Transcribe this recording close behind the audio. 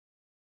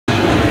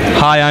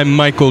Hi, I'm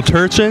Michael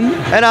Turchin.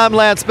 And I'm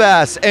Lance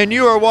Bass, and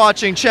you are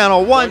watching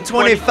Channel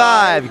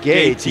 125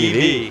 Gay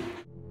TV.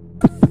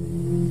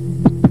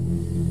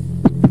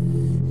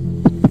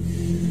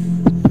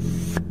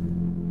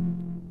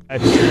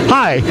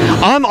 Hi,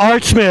 I'm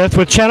Art Smith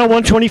with Channel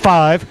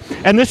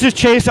 125, and this is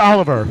Chase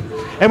Oliver.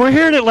 And we're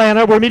here in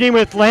Atlanta. We're meeting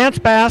with Lance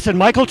Bass and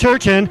Michael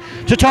Turchin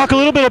to talk a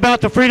little bit about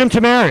the freedom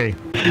to marry.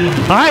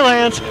 Hi,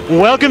 Lance.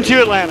 Welcome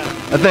to Atlanta.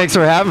 Thanks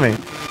for having me.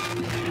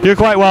 You're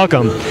quite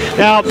welcome.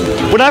 Now,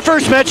 when I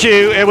first met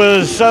you, it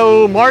was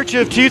March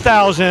of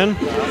 2000.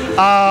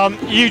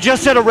 You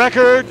just set a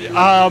record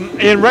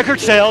in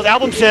record sales,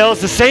 album sales,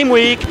 the same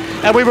week,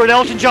 and we were at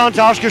Elton John's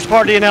Oscars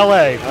party in LA.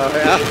 Oh,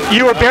 yeah?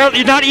 You were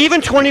barely, not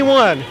even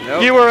 21.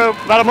 Nope. You were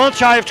about a month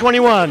shy of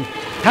 21.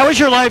 How has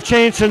your life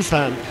changed since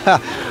then?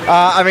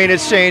 I mean,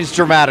 it's changed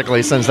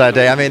dramatically since that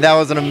day. I mean, that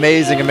was an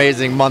amazing,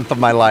 amazing month of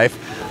my life.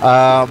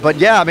 But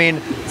yeah, I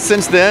mean,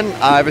 since then,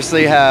 I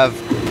obviously have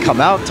come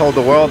out, told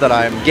the world that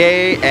I'm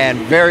gay and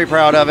very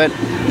proud of it.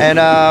 And,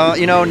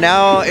 you know,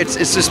 now it's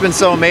just been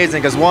so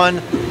amazing because,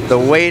 one, the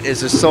weight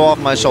is just so off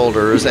my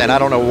shoulders and I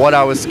don't know what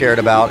I was scared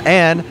about.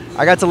 And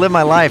I got to live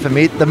my life and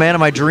meet the man of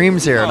my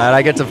dreams here, and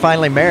I get to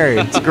finally marry.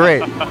 It's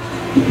great.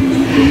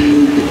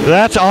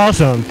 That's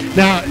awesome.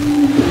 Now,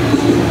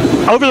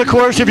 over the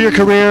course of your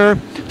career,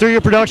 through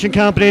your production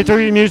company,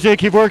 through your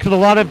music, you've worked with a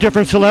lot of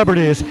different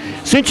celebrities.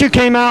 Since you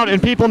came out in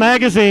People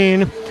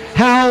magazine,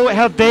 how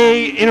have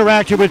they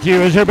interacted with you?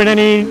 Has there been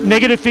any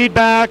negative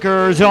feedback,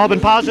 or has it all been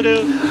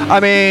positive? I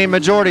mean,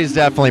 majority is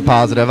definitely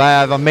positive. I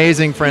have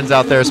amazing friends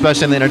out there,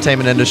 especially in the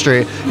entertainment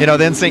industry. You know,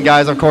 the NSYNC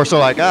guys, of course, are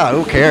like,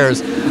 who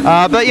cares?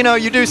 But, you know,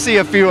 you do see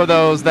a few of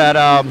those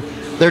that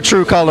their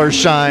true colors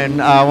shine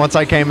once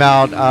I came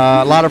out.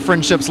 A lot of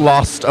friendships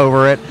lost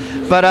over it.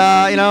 But,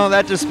 you know,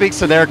 that just speaks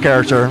to their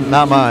character,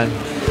 not mine.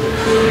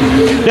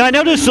 Now, I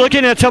noticed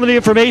looking at some of the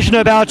information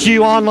about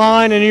you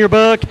online and in your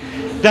book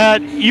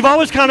that you've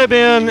always kind of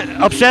been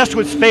obsessed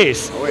with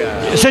space. Oh,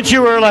 yeah. Since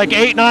you were like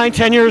 8, 9,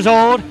 10 years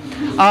old.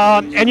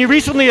 And you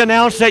recently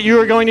announced that you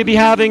were going to be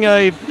having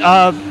a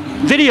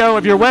video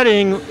of your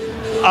wedding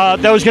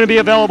that was going to be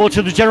available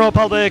to the general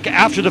public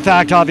after the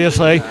fact,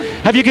 obviously.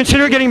 Have you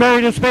considered getting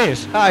married in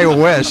space? I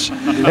wish.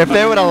 If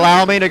they would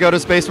allow me to go to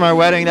space for my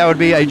wedding, that would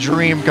be a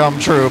dream come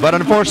true. But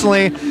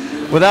unfortunately,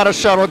 without a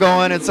shuttle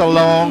going, it's a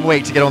long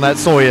wait to get on that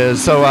Soyuz.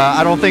 So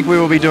I don't think we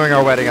will be doing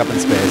our wedding up in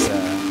space.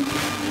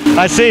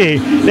 I see.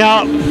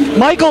 Now,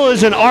 Michael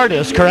is an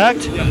artist,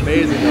 correct?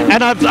 Amazing.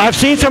 And I've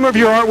seen some of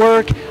your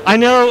artwork. I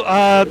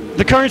know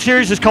the current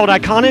series is called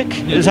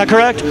Iconic, is that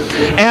correct?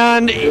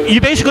 And you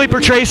basically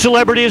portray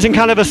celebrities in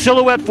kind of a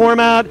silhouette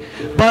format,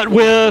 but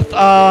with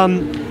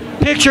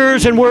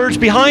pictures and words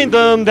behind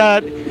them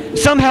that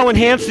somehow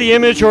enhance the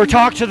image or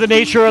talk to the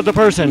nature of the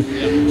person.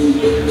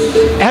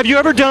 Have you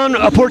ever done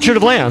a portrait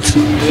of Lance?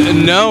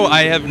 No,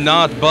 I have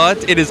not,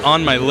 but it is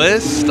on my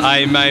list.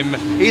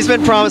 He's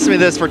been promising me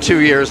this for 2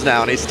 years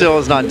now, and he still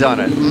has not done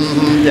it.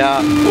 Mm-hmm.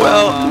 Yeah.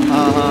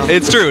 Well,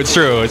 it's true.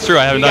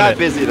 I haven't done it. He got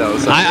busy though.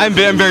 So. I'm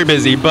very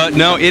busy, but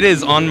no, it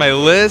is on my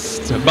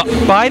list. But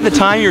by the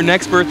time your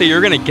next birthday,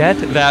 you're gonna get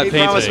that painting.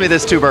 He promised me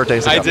this 2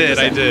 birthdays ago. I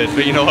did.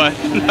 But you know what?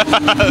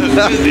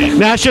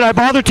 Now, should I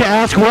bother to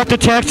ask what the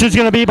text is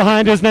going to be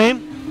behind his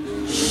name?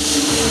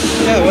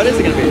 Yeah, what is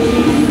it going to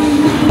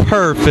be?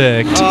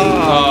 Perfect.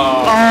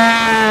 Oh,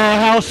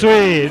 how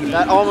sweet.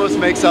 That almost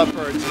makes up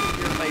for a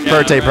 2-year-late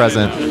birthday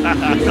present.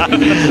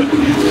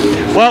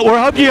 Well, we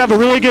hope you have a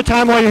really good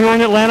time while you're here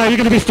in Atlanta. Are you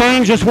going to be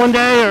staying just one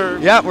day, or?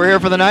 Yeah, we're here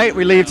for the night.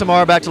 We leave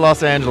tomorrow back to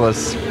Los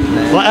Angeles.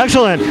 Well,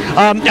 excellent.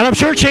 And I'm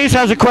sure Chase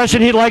has a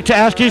question he'd like to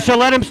ask you, so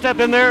let him step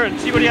in there and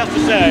see what he has to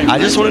say. I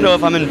just want to know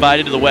if I'm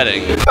invited to the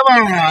wedding. Come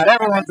on,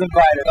 everyone's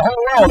invited. The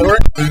whole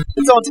world.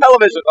 It's on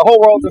television. The whole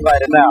world's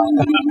invited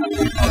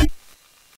now.